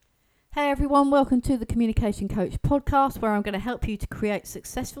Hey everyone, welcome to the Communication Coach podcast, where I'm going to help you to create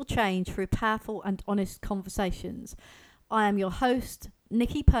successful change through powerful and honest conversations. I am your host,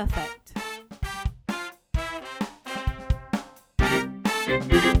 Nicky Perfect.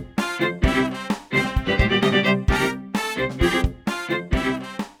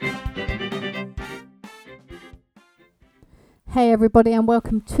 Hey everybody, and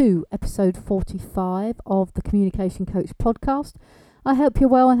welcome to episode 45 of the Communication Coach podcast. I hope you're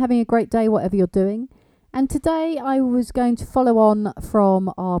well and having a great day, whatever you're doing. And today I was going to follow on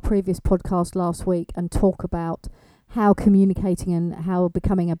from our previous podcast last week and talk about how communicating and how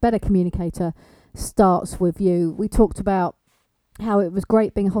becoming a better communicator starts with you. We talked about how it was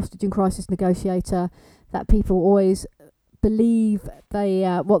great being a hostage and crisis negotiator, that people always believe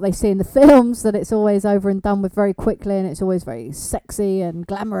what they see in the films, that it's always over and done with very quickly and it's always very sexy and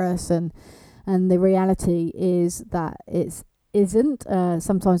glamorous, and the reality is that isn't.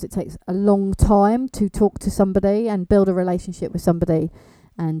 Sometimes it takes a long time to talk to somebody and build a relationship with somebody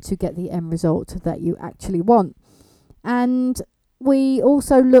and to get the end result that you actually want. And we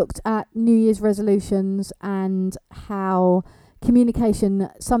also looked at New Year's resolutions and how communication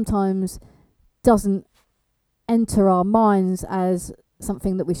sometimes doesn't enter our minds as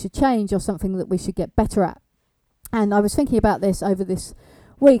something that we should change or something that we should get better at. And I was thinking about this over this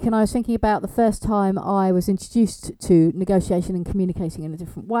week, and I was thinking about the first time I was introduced to negotiation and communicating in a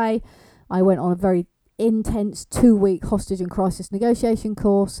different way. I went on a very intense 2-week hostage and crisis negotiation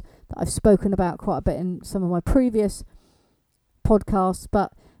course that I've spoken about quite a bit in some of my previous podcasts.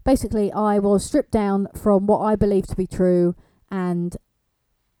 But basically I was stripped down from what I believe to be true and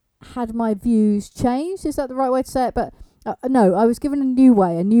had my views changed. Is that the right way to say it? But no, I was given a new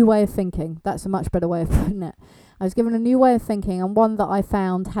way of thinking. That's a much better way of putting it. I was given a new way of thinking, and one that I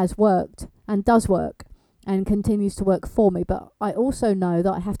found has worked and does work and continues to work for me. But I also know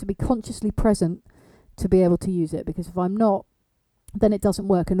that I have to be consciously present to be able to use it, because if I'm not, then it doesn't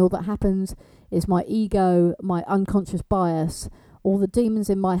work. And all that happens is my ego, my unconscious bias, all the demons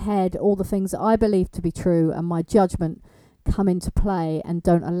in my head, all the things that I believe to be true and my judgment come into play and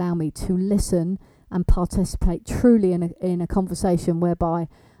don't allow me to listen and participate truly in a conversation whereby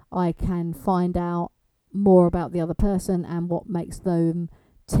I can find out more about the other person and what makes them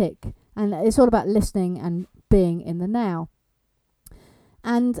tick. And it's all about listening and being in the now.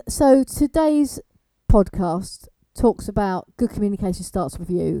 And so today's podcast talks about good communication starts with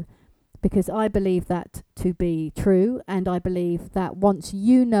you, because I believe that to be true, and I believe that once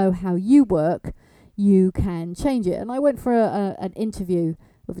you know how you work, you can change it. And I went for an interview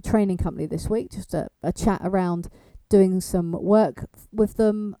with a training company this week, just a chat around doing some work with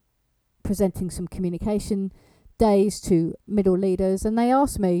them, presenting some communication days to middle leaders, and they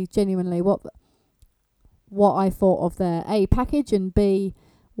asked me genuinely what I thought of their A package, and B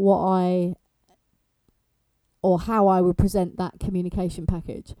how I would present that communication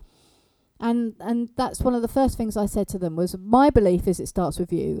package. And that's one of the first things I said to them was, my belief is it starts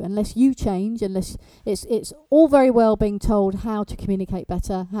with you. Unless you change, unless it's all very well being told how to communicate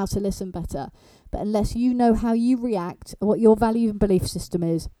better, how to listen better, but unless you know how you react, what your value and belief system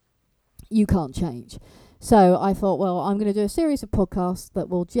is, you can't change. So I thought, well, I'm going to do a series of podcasts that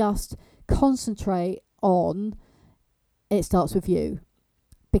will just concentrate on it starts with you.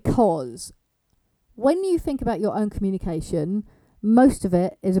 Because when you think about your own communication, most of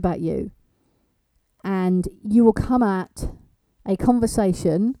it is about you. And you will come at a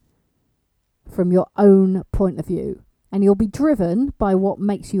conversation from your own point of view. And you'll be driven by what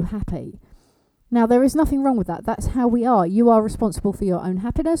makes you happy. Now, there is nothing wrong with that. That's how we are. You are responsible for your own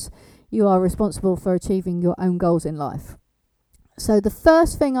happiness. You are responsible for achieving your own goals in life. So the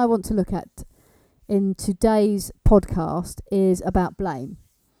first thing I want to look at in today's podcast is about blame,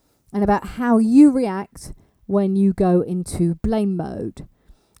 and about how you react when you go into blame mode.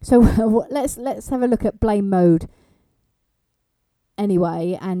 So let's have a look at blame mode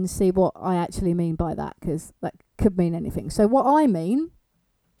anyway and see what I actually mean by that, because that could mean anything. So what I mean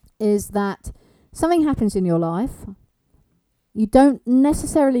is that something happens in your life, you don't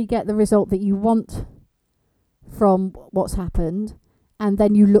necessarily get the result that you want from what's happened, and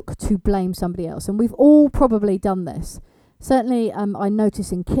then you look to blame somebody else. And we've all probably done this. Certainly, I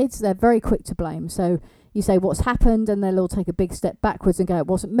notice in kids, they're very quick to blame. So you say what's happened, and they'll all take a big step backwards and go, it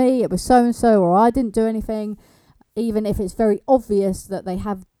wasn't me, it was so-and-so, or I didn't do anything. Even if it's very obvious that they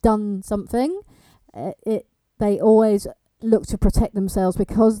have done something, they always look to protect themselves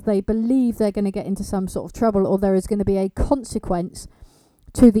because they believe they're going to get into some sort of trouble, or there is going to be a consequence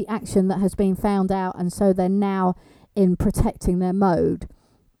to the action that has been found out, and so they're now in protecting their mode.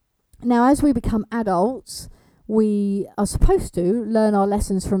 Now, as we become adults, we are supposed to learn our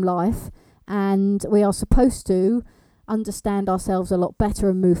lessons from life, and we are supposed to understand ourselves a lot better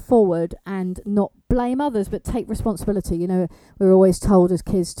and move forward and not blame others but take responsibility. You know, we're always told as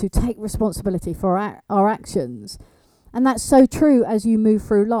kids to take responsibility for our actions, and that's so true as you move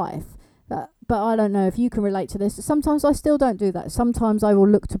through life. But I don't know if you can relate to this. Sometimes I still don't do that. Sometimes I will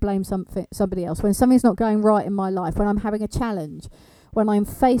look to blame somebody else. When something's not going right in my life, when I'm having a challenge, when I'm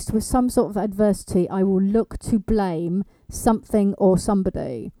faced with some sort of adversity, I will look to blame something or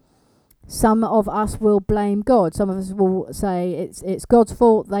somebody. Some of us will blame God. Some of us will say it's God's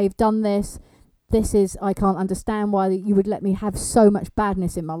fault. They've done this. I can't understand why you would let me have so much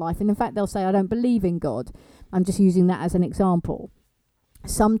badness in my life. And in fact, they'll say, I don't believe in God. I'm just using that as an example.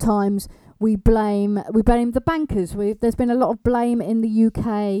 Sometimes we blame the bankers. There's been a lot of blame in the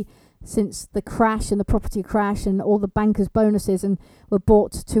UK since the crash and the property crash and all the bankers' bonuses and were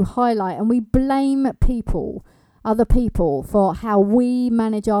brought to highlight. And we blame other people for how we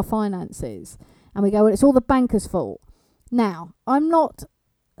manage our finances. And we go, well, it's all the bankers' fault. Now, I'm not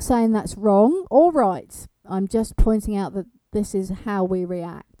saying that's wrong or right. I'm just pointing out that this is how we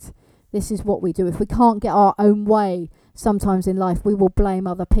react. This is what we do. If we can't get our own way sometimes in life, we will blame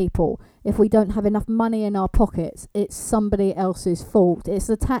other people. If we don't have enough money in our pockets, it's somebody else's fault. It's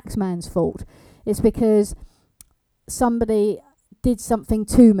the tax man's fault. It's because somebody did something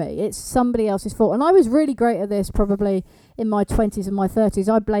to me. It's somebody else's fault. And I was really great at this probably in my 20s and my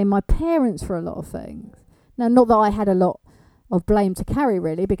 30s. I blame my parents for a lot of things. Now, not that I had a lot of blame to carry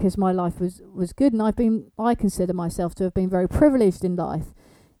really, because my life was good, and I consider myself to have been very privileged in life.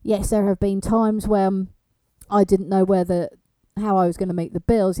 Yes, there have been times when I didn't know how I was going to meet the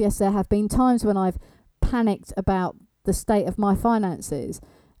bills. Yes, there have been times when I've panicked about the state of my finances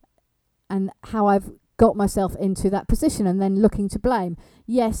and how I've got myself into that position and then looking to blame.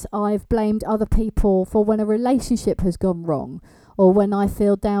 Yes, I've blamed other people for when a relationship has gone wrong or when I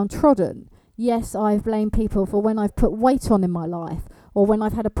feel downtrodden. Yes, I've blamed people for when I've put weight on in my life or when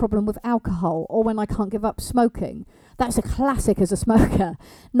I've had a problem with alcohol or when I can't give up smoking. That's a classic as a smoker,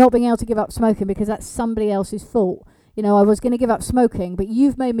 not being able to give up smoking because that's somebody else's fault. You know, I was going to give up smoking, but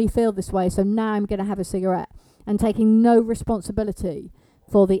you've made me feel this way, so now I'm going to have a cigarette, and taking no responsibility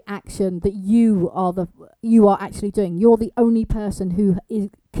for the action that you are actually doing. You're the only person who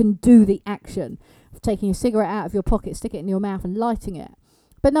can do the action of taking a cigarette out of your pocket, stick it in your mouth and lighting it.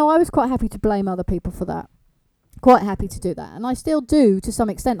 But no, I was quite happy to blame other people for that. Quite happy to do that. And I still do to some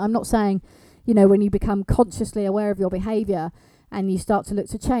extent. I'm not saying, you know, when you become consciously aware of your behaviour and you start to look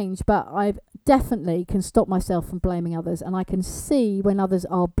to change, but I definitely can stop myself from blaming others, and I can see when others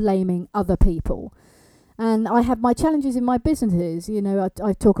are blaming other people. And I have my challenges in my businesses. You know,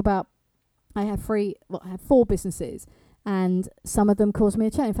 I talk about, I have 4 businesses, and some of them cause me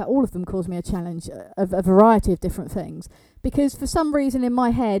a challenge. In fact, all of them cause me a challenge of a variety of different things. Because for some reason in my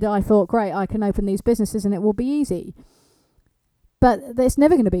head, I thought, great, I can open these businesses and it will be easy. But it's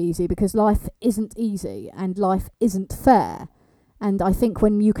never going to be easy because life isn't easy and life isn't fair. And I think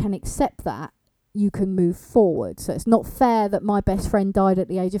when you can accept that, you can move forward. So it's not fair that my best friend died at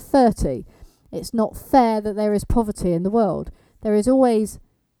the age of 30. It's not fair that there is poverty in the world. There is always,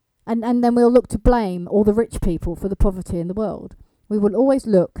 and then we'll look to blame all the rich people for the poverty in the world. We will always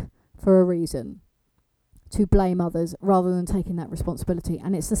look for a reason to blame others rather than taking that responsibility.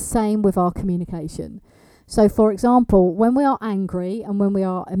 And it's the same with our communication. So, for example, when we are angry and when we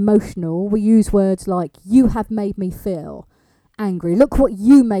are emotional, we use words like, you have made me feel angry. Look what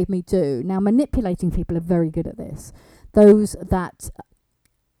you made me do. Now, manipulating people are very good at this. Those that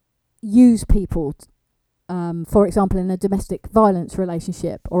use people, for example, in a domestic violence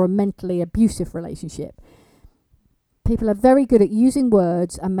relationship or a mentally abusive relationship, people are very good at using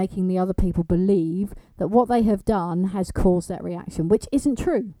words and making the other people believe that what they have done has caused that reaction, which isn't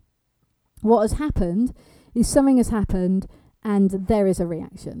true. What has happened is something has happened and there is a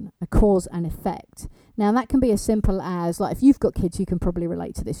reaction, a cause and effect. Now, that can be as simple as, like, if you've got kids, you can probably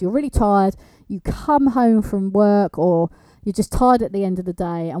relate to this. You're really tired, you come home from work, or you're just tired at the end of the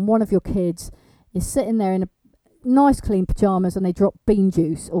day, and one of your kids is sitting there in a nice clean pyjamas and they drop bean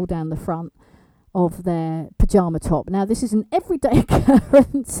juice all down the front of their pyjama top. Now, this is an everyday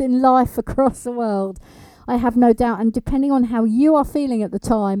occurrence in life across the world, I have no doubt, and depending on how you are feeling at the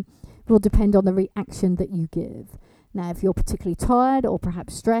time will depend on the reaction that you give. Now, if you're particularly tired or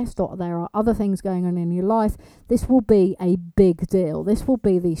perhaps stressed or there are other things going on in your life, this will be a big deal. This will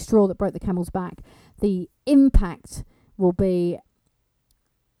be the straw that broke the camel's back. The impact will be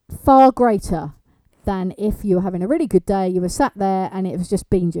far greater than if you were having a really good day, you were sat there and it was just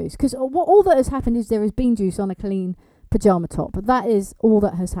bean juice. Because all that has happened is there is bean juice on a clean pyjama top. That is all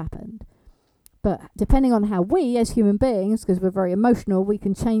that has happened. But depending on how we, as human beings, because we're very emotional, we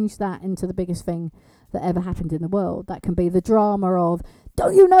can change that into the biggest thing that ever happened in the world. That can be the drama of,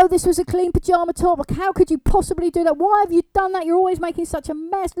 don't you know this was a clean pyjama top? Like, how could you possibly do that? Why have you done that? You're always making such a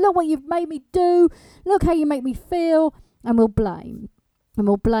mess. Look what you've made me do. Look how you make me feel. And we'll blame. And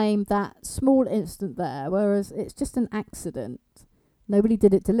we'll blame that small instant there, whereas it's just an accident. Nobody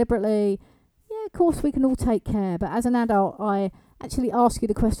did it deliberately. Yeah, of course we can all take care. But as an adult, I actually ask you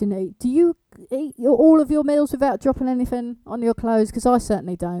the question, do you eat all of your meals without dropping anything on your clothes? Because I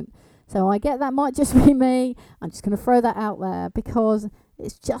certainly don't. So I get that might just be me. I'm just going to throw that out there because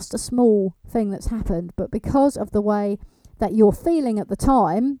it's just a small thing that's happened. But because of the way that you're feeling at the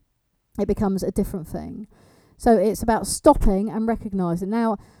time, it becomes a different thing. So it's about stopping and recognising.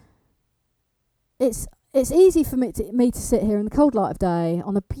 Now, it's easy for me to sit here in the cold light of day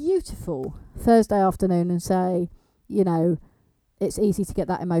on a beautiful Thursday afternoon and say, you know, it's easy to get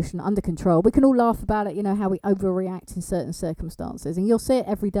that emotion under control. We can all laugh about it, you know, how we overreact in certain circumstances. And you'll see it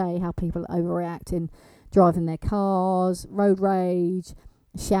every day, how people overreact in driving their cars, road rage,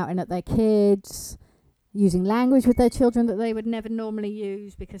 shouting at their kids, using language with their children that they would never normally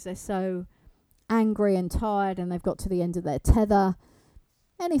use because they're so angry and tired and they've got to the end of their tether.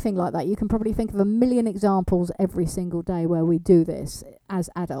 Anything like that. You can probably think of a million examples every single day where we do this as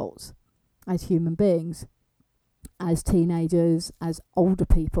adults, as human beings, as teenagers, as older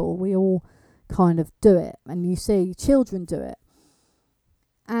people. We all kind of do it, and you see children do it.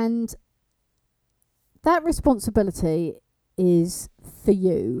 And that responsibility is for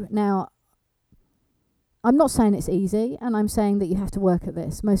you. Now, I'm not saying it's easy, and I'm saying that you have to work at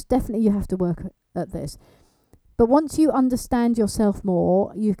this. Most definitely you have to work at this. But once you understand yourself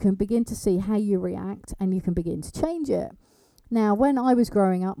more, you can begin to see how you react and you can begin to change it. Now, when I was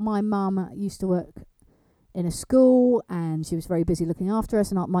growing up, my mum used to work in a school and she was very busy looking after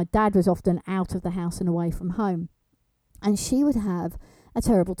us, and my dad was often out of the house and away from home. And she would have a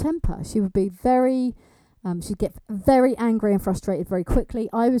terrible temper. She would be she'd get very angry and frustrated very quickly.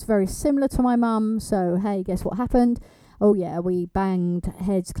 I was very similar to my mum, so hey, guess what happened? Oh yeah, we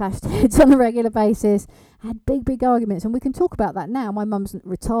clashed heads on a regular basis, had big arguments, and we can talk about that now. My mum's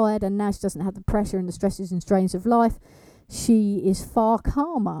retired and now she doesn't have the pressure and the stresses and strains of life. She is far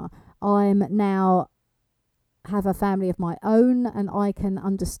calmer. I'm now have a family of my own, and I can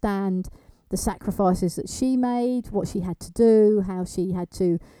understand the sacrifices that she made, what she had to do, how she had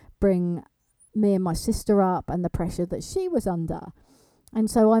to bring me and my sister up, and the pressure that she was under. And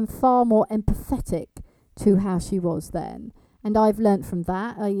so I'm far more empathetic to how she was then, and I've learnt from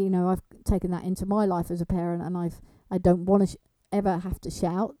that. I've taken that into my life as a parent, and I don't want to ever have to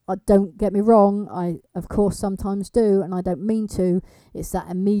shout. Don't get me wrong, I of course sometimes do, and I don't mean to. It's that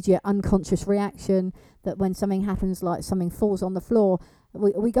immediate unconscious reaction that when something happens, like something falls on the floor,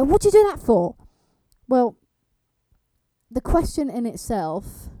 we go, what do you do that for? Well, the question in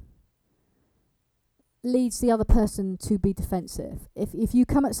itself leads the other person to be defensive. If you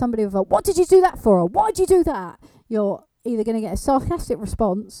come at somebody with a, what did you do that for? Or why'd you do that? You're either going to get a sarcastic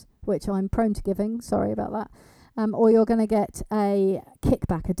response, which I'm prone to giving, sorry about that, or you're going to get a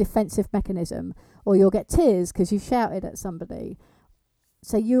kickback, a defensive mechanism, or you'll get tears because you shouted at somebody.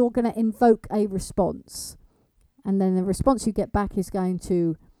 So you're going to invoke a response, and then the response you get back is going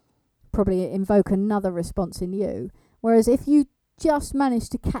to probably invoke another response in you. Whereas if you just manage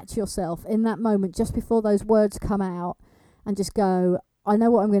to catch yourself in that moment just before those words come out and just go, I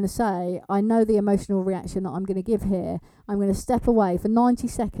know what I'm going to say, I know the emotional reaction that I'm going to give here, I'm going to step away for 90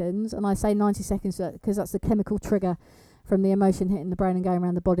 seconds, and I say 90 seconds because that's the chemical trigger from the emotion hitting the brain and going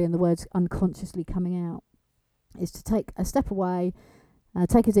around the body and the words unconsciously coming out, is to take a step away,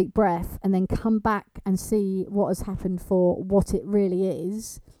 take a deep breath, and then come back and see what has happened for what it really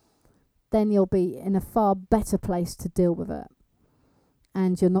is. Then you'll be in a far better place to deal with it.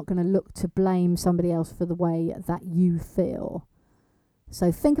 And you're not going to look to blame somebody else for the way that you feel.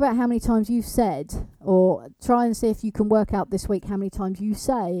 So think about how many times you've said, or try and see if you can work out this week how many times you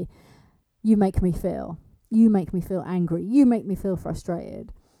say, you make me feel angry, you make me feel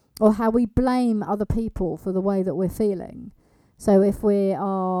frustrated, or how we blame other people for the way that we're feeling. So if we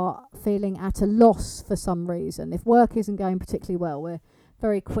are feeling at a loss for some reason, if work isn't going particularly well, we're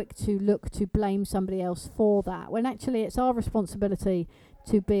very quick to look to blame somebody else for that, when actually it's our responsibility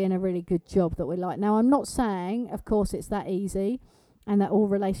to be in a really good job that we like. Now, I'm not saying, of course, it's that easy and that all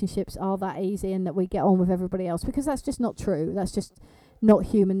relationships are that easy and that we get on with everybody else, because that's just not true. That's just not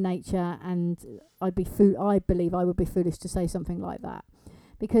human nature, and I believe I would be foolish to say something like that,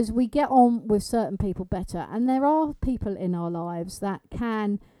 because we get on with certain people better, and there are people in our lives that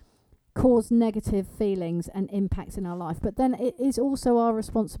can cause negative feelings and impacts in our life. But then it is also our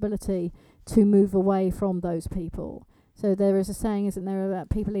responsibility to move away from those people. So there is a saying, isn't there, about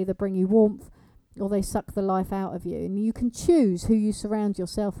people either bring you warmth or they suck the life out of you. And you can choose who you surround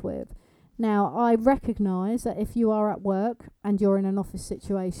yourself with. Now, I recognise that if you are at work and you're in an office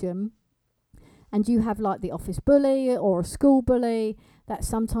situation and you have like the office bully or a school bully, that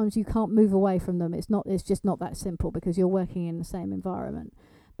sometimes you can't move away from them. It's just not that simple because you're working in the same environment.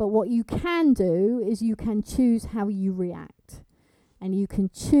 But what you can do is you can choose how you react. And you can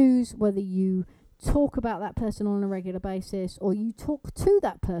choose whether you talk about that person on a regular basis or you talk to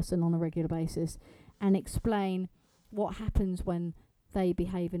that person on a regular basis and explain what happens when they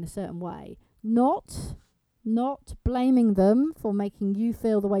behave in a certain way. Not blaming them for making you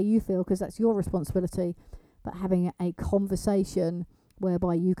feel the way you feel, because that's your responsibility, but having a conversation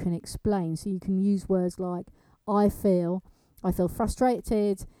whereby you can explain. So you can use words like, I feel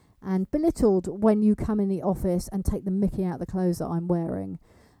frustrated and belittled when you come in the office and take the mickey out of the clothes that I'm wearing,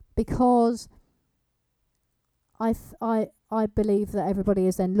 because I believe that everybody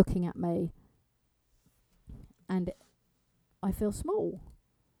is then looking at me and I feel small.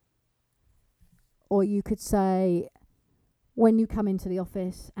 Or you could say, when you come into the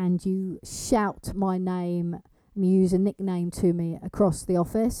office and you shout my name and you use a nickname to me across the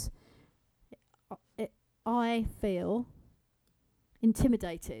office, I feel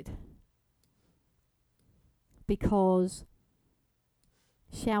intimidated because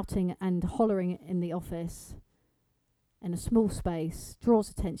shouting and hollering in the office in a small space draws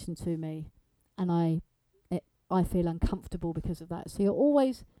attention to me, and I feel uncomfortable because of that. So you're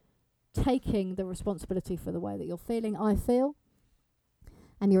always taking the responsibility for the way that you're feeling, I feel,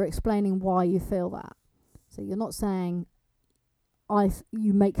 and you're explaining why you feel that. So you're not saying,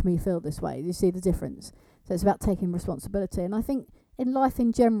 you make me feel this way. You see the difference? So it's about taking responsibility. And I think in life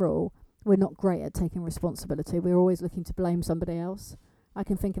in general, we're not great at taking responsibility. We're always looking to blame somebody else. I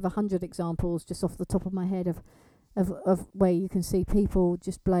can think of 100 examples just off the top of my head of where you can see people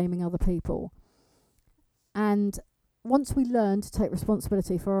just blaming other people. And once we learn to take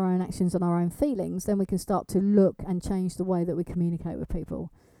responsibility for our own actions and our own feelings, then we can start to look and change the way that we communicate with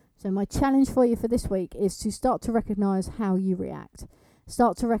people. So my challenge for you for this week is to start to recognise how you react.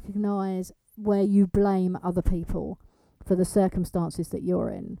 Start to recognise where you blame other people for the circumstances that you're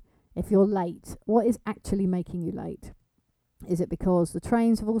in. If you're late, what is actually making you late? Is it because the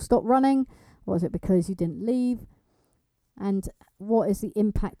trains have all stopped running? Or is it because you didn't leave? And what is the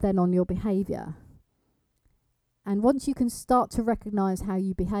impact then on your behaviour? And once you can start to recognise how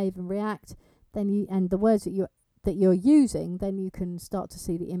you behave and react, then and the words that you're using, then you can start to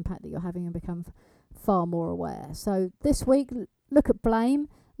see the impact that you're having and become far more aware. So this week, look at blame.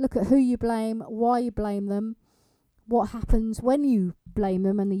 Look at who you blame, why you blame them, what happens when you blame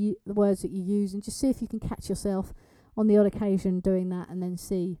them, and the words that you use, and just see if you can catch yourself on the odd occasion doing that, and then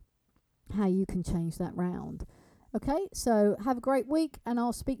see how you can change that round. Okay, so have a great week, and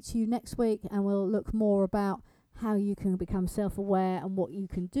I'll speak to you next week, and we'll look more about how you can become self-aware and what you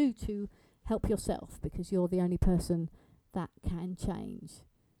can do to help yourself, because you're the only person that can change.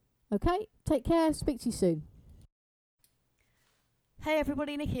 Okay, take care, speak to you soon. Hey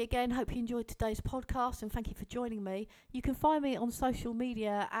everybody, Nicky again. Hope you enjoyed today's podcast and thank you for joining me. You can find me on social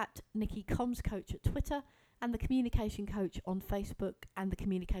media at Nicky Comms Coach at Twitter and The Communication Coach on Facebook and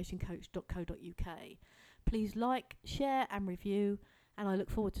thecommunicationcoach.co.uk. Please like, share and review, and I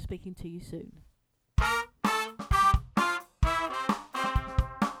look forward to speaking to you soon.